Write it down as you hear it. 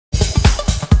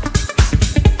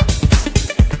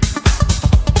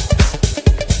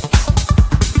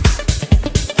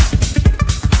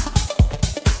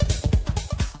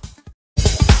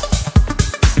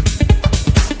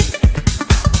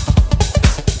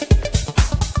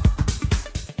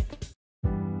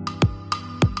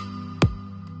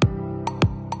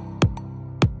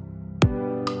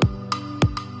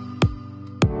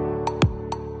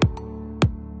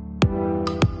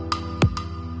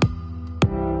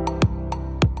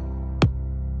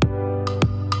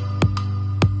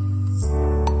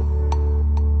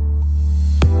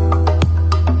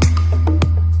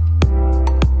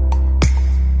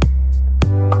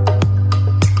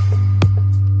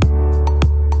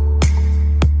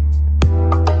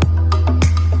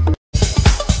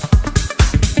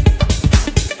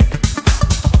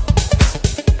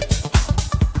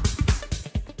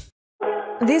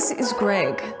is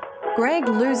Greg. Greg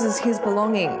loses his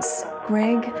belongings.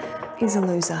 Greg is a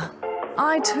loser.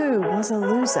 I too was a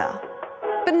loser.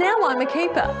 But now I'm a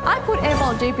keeper. I put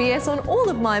AirBolt GPS on all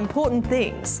of my important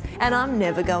things, and I'm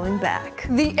never going back.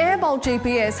 The AirBolt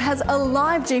GPS has a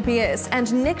live GPS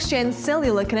and next-gen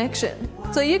cellular connection,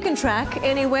 so you can track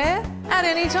anywhere, at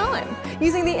any time,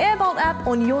 using the AirBolt app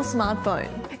on your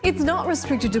smartphone. It's not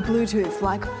restricted to Bluetooth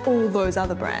like all those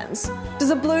other brands. Does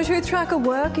a Bluetooth tracker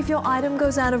work if your item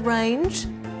goes out of range?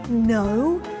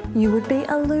 No, you would be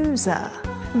a loser.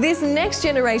 This next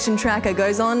generation tracker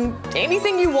goes on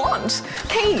anything you want.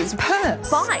 Keys,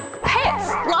 purse, bike, pets,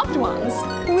 loved ones.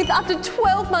 With up to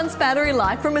 12 months battery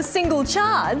life from a single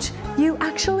charge, you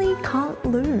actually can't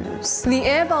lose. The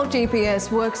AirBolt GPS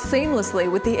works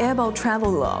seamlessly with the AirBolt travel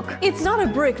lock. It's not a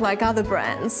brick like other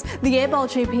brands. The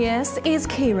AirBolt GPS is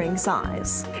keyring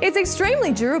size. It's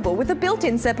extremely durable with a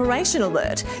built-in separation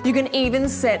alert. You can even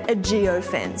set a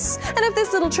geofence. And if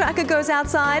this little tracker goes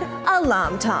outside,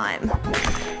 alarm time.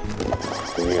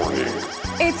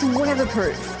 It's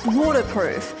weatherproof,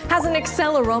 waterproof, has an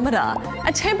accelerometer,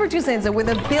 a temperature sensor with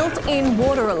a built-in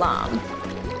water alarm.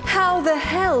 How the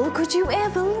hell could you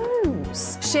ever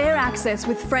lose? Share access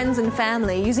with friends and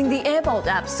family using the AirBolt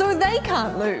app so they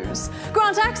can't lose.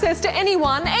 Grant access to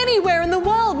anyone, anywhere in the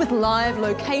world with live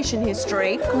location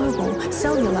history. Global,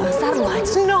 cellular,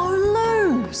 satellites, no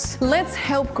lose. Let's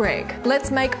help Greg.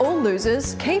 Let's make all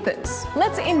losers keepers.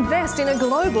 Let's invest in a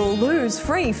global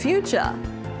lose-free future.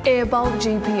 AirBolt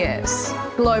GPS.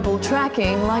 Global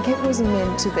tracking like it was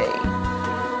meant to be.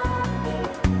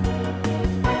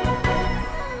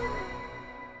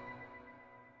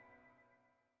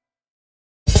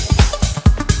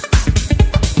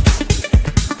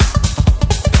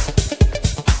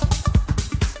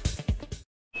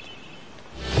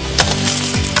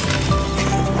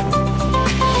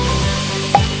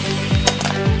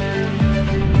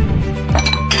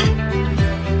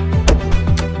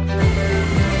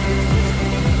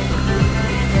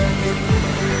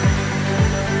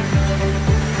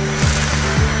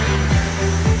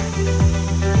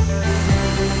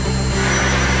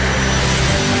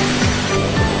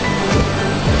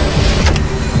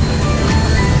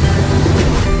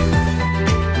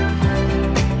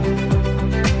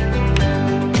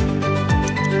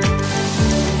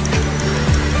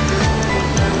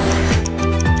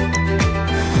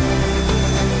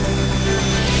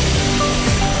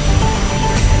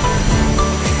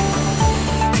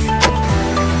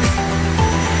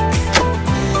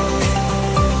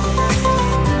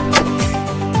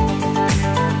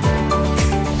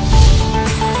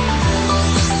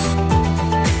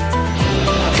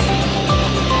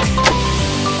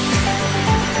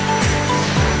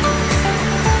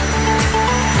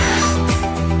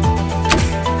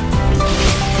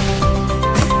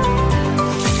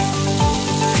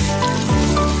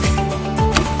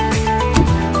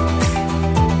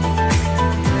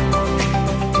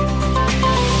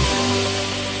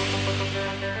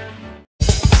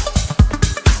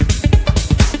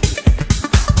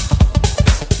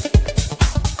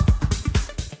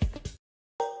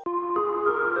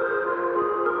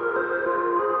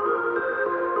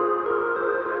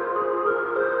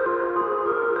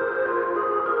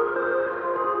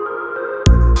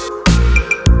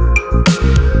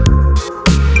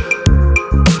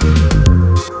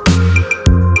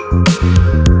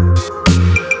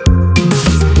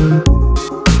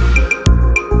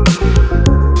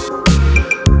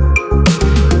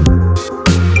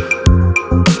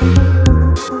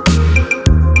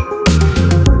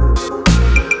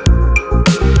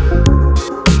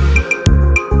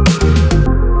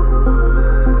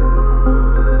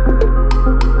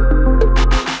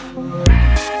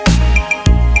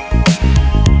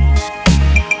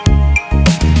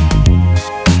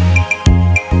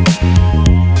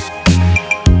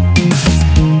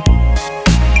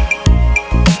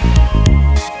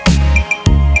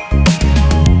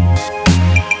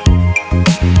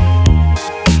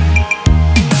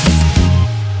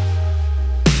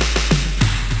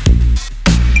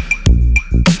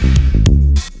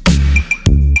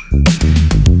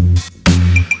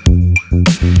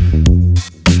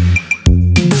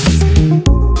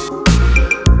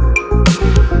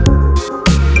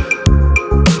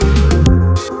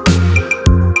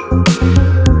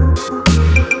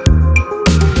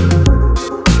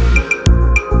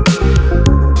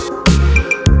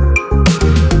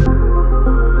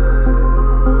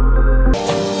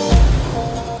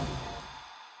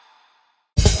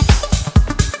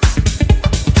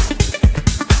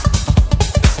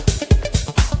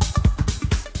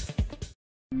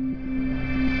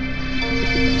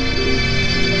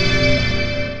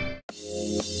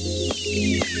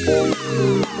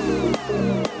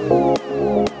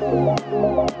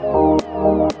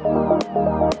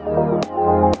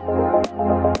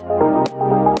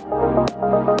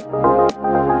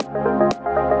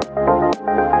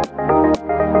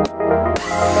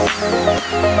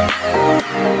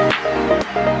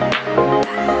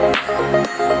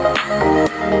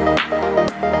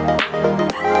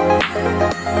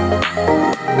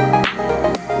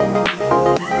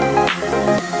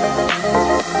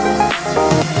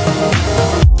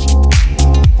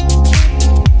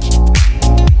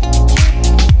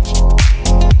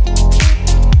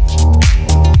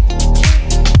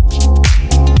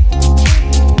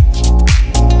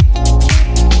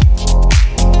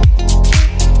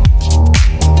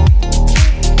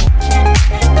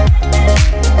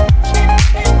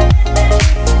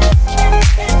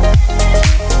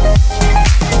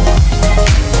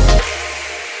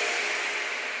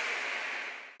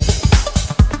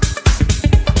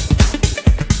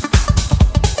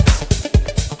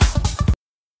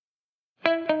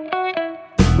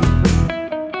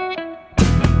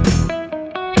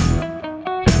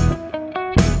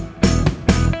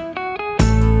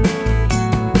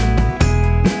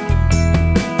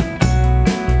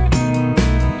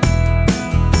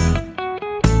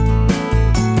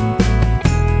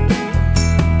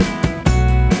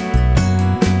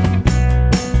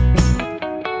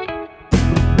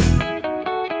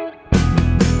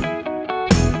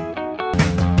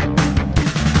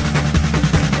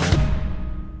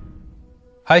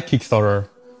 Hi Kickstarter,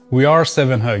 we are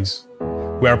Sevenhugs.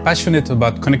 We are passionate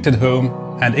about connected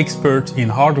home and expert in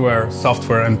hardware,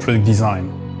 software and product design.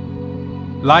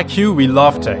 Like you, we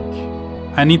love tech,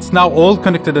 and it's now all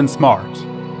connected and smart.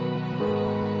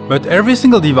 But every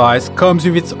single device comes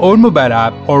with its own mobile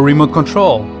app or remote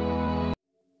control.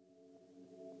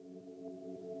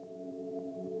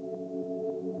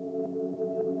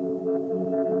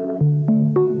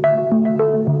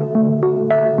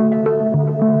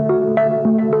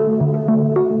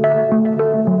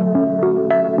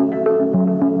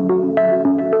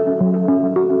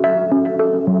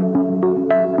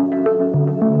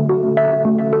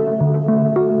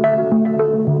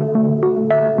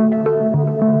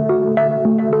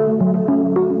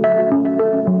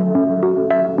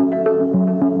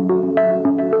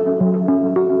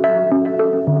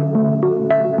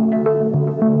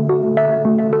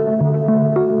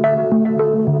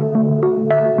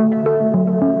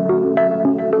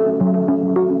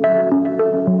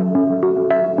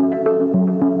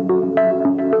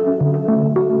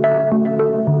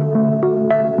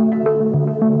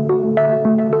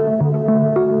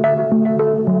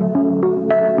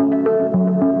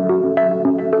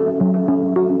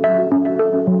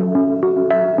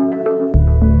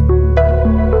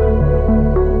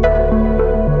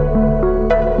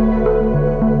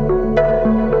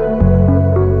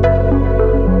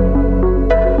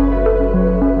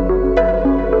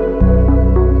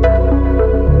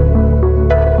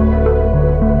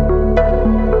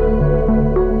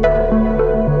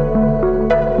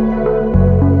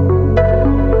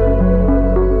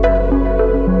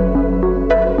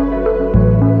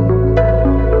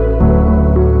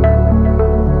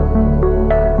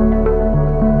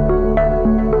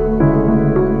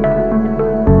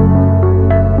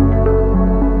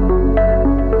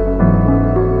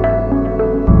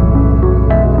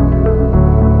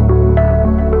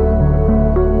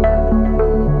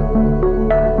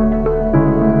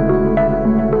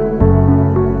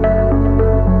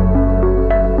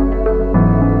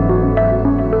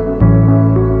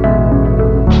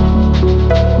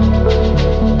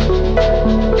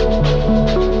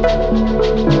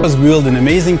 Build an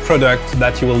amazing product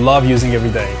that you will love using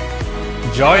every day.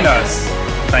 Join us!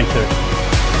 Thank you.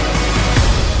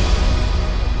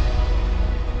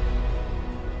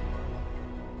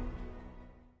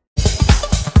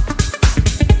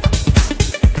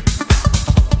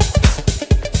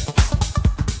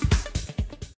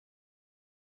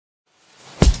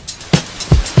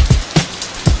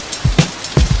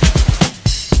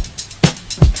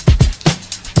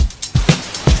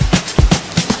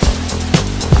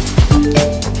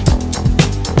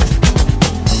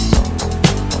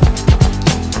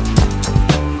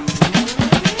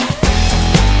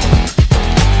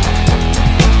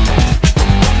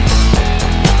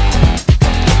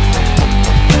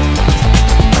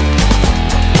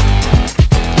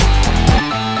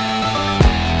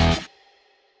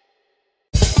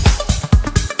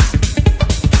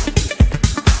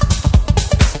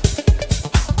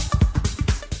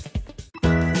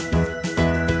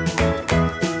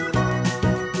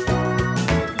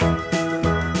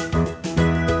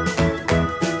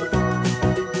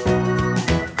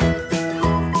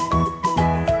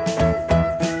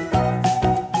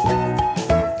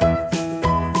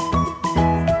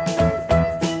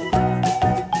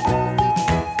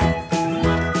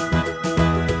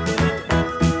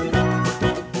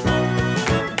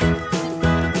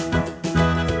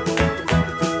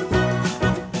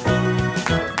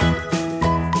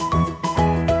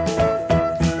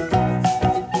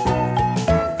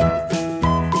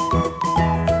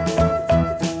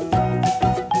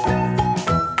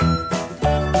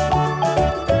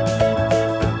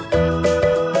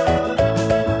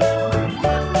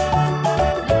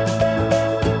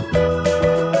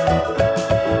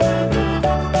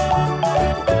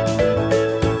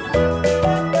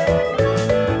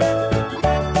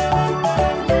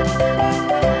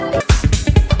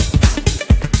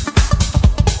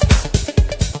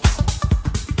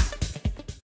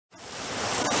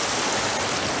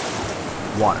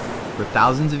 Water. For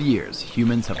thousands of years,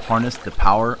 humans have harnessed the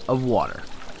power of water.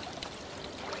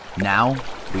 Now,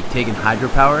 we've taken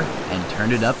hydropower and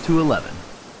turned it up to 11.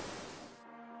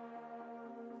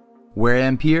 We're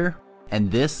Ampere, and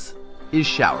this is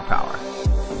Shower Power,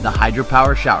 the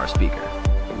Hydropower shower speaker.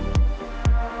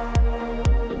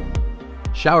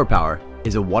 Shower Power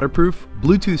is a waterproof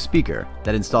Bluetooth speaker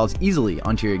that installs easily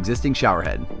onto your existing shower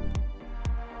head.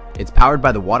 It's powered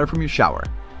by the water from your shower,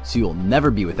 so you'll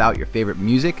never be without your favorite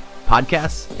music,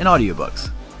 podcasts, and audiobooks.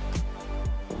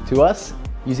 To us,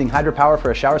 using Hydropower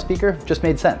for a shower speaker just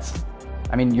made sense.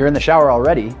 I mean, you're in the shower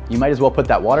already, you might as well put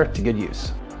that water to good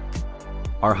use.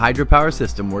 Our Hydropower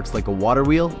system works like a water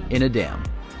wheel in a dam.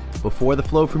 Before the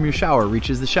flow from your shower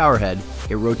reaches the shower head,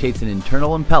 it rotates an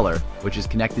internal impeller, which is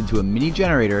connected to a mini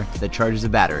generator that charges a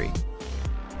battery.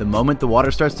 The moment the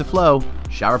water starts to flow,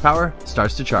 shower power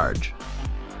starts to charge.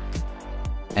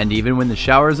 And even when the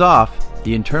shower is off,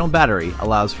 the internal battery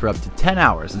allows for up to 10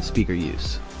 hours of speaker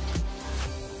use.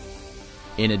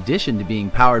 In addition to being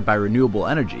powered by renewable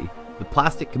energy, the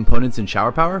plastic components in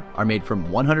shower power are made from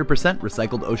 100%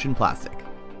 recycled ocean plastic,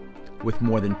 with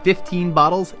more than 15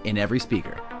 bottles in every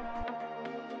speaker.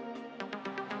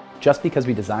 Just because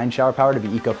we designed shower power to be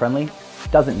eco-friendly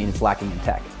doesn't mean it's lacking in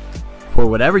tech. For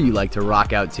whatever you like to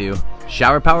rock out to,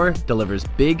 shower power delivers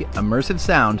big, immersive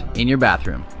sound in your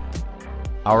bathroom.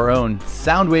 Our own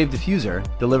sound wave diffuser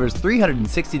delivers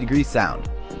 360-degree sound,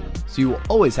 so you will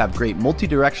always have great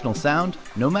multi-directional sound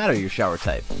no matter your shower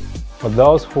type. For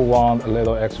those who want a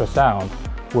little extra sound,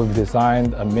 we've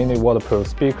designed a mini waterproof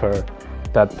speaker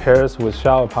that pairs with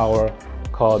shower power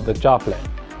called the Droplet.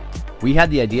 We had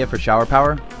the idea for shower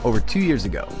power over 2 years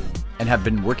ago and have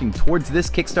been working towards this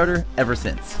Kickstarter ever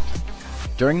since.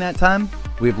 During that time,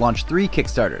 we have launched 3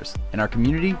 Kickstarters and our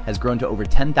community has grown to over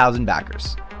 10,000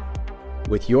 backers.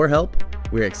 With your help,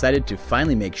 we're excited to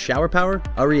finally make shower power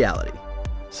a reality.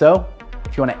 So,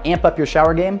 if you want to amp up your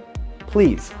shower game,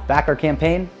 please back our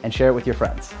campaign and share it with your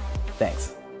friends.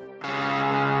 Thanks.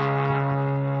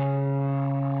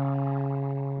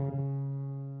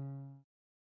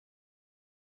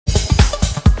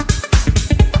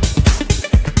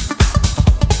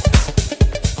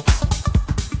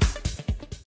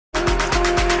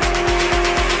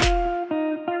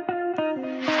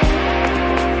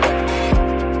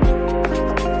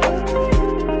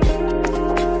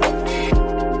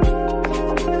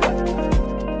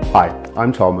 Hi,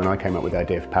 I'm Tom and I came up with the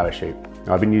idea for POWERCHUTE.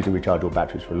 I've been using rechargeable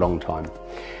batteries for a long time,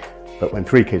 but when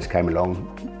 3 kids came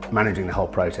along, managing the whole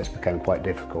process became quite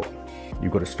difficult.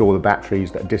 You've got to store the batteries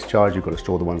that are discharged, you've got to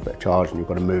store the ones that are charged, and you've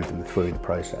got to move them through the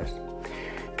process.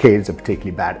 Kids are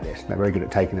particularly bad at this. They're very good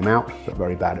at taking them out, but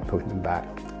very bad at putting them back.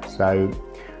 So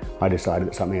I decided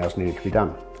that something else needed to be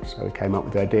done. So we came up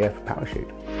with the idea for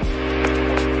POWERCHUTE.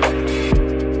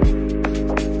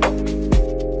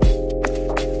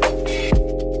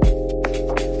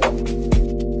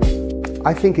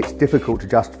 I think it's difficult to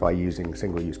justify using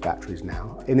single-use batteries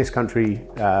now. In this country,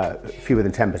 fewer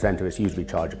than 10% of us use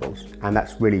rechargeables, and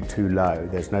that's really too low.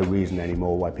 There's no reason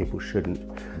anymore why people shouldn't.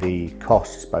 The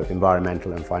costs, both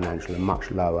environmental and financial, are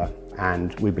much lower,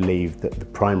 and we believe that the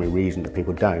primary reason that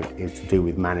people don't is to do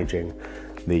with managing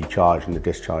the charge and the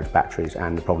discharge batteries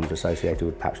and the problems associated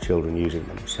with perhaps children using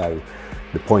them. So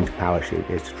the point of POWERCHUTE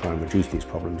is to try and reduce these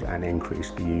problems and increase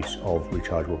the use of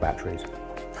rechargeable batteries.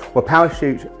 Well,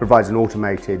 POWERCHUTE provides an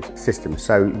automated system.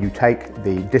 So you take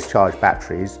the discharge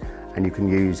batteries and you can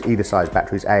use either size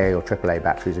batteries, AA or AAA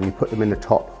batteries, and you put them in the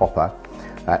top hopper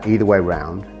either way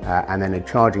round, and then a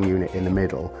charging unit in the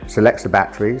middle selects the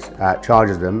batteries,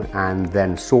 charges them, and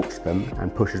then sorts them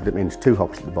and pushes them into 2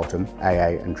 hoppers at the bottom,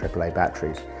 AA and AAA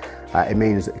batteries. It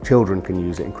means that children can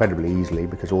use it incredibly easily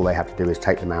because all they have to do is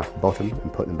take them out of the bottom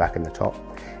and put them back in the top.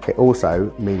 It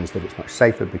also means that it's much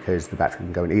safer because the battery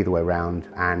can go in either way round,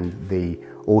 and the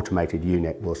automated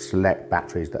unit will select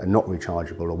batteries that are not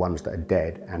rechargeable or ones that are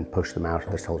dead and push them out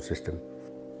of this whole system.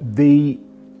 The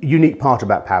unique part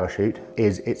about POWERCHUTE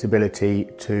is its ability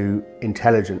to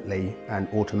intelligently and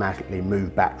automatically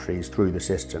move batteries through the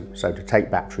system. So to take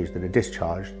batteries that are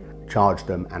discharged, charge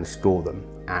them and store them.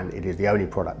 And it is the only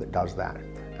product that does that.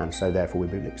 And so therefore we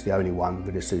believe it's the only one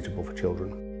that is suitable for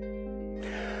children.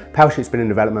 POWERCHUTE's been in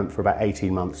development for about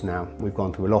 18 months now. We've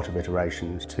gone through a lot of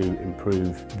iterations to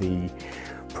improve the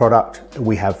product.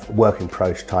 We have working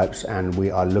prototypes and we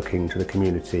are looking to the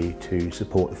community to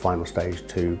support the final stage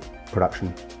to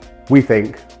production. We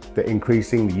think that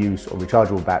increasing the use of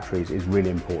rechargeable batteries is really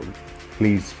important.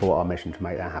 Please support our mission to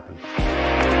make that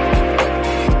happen.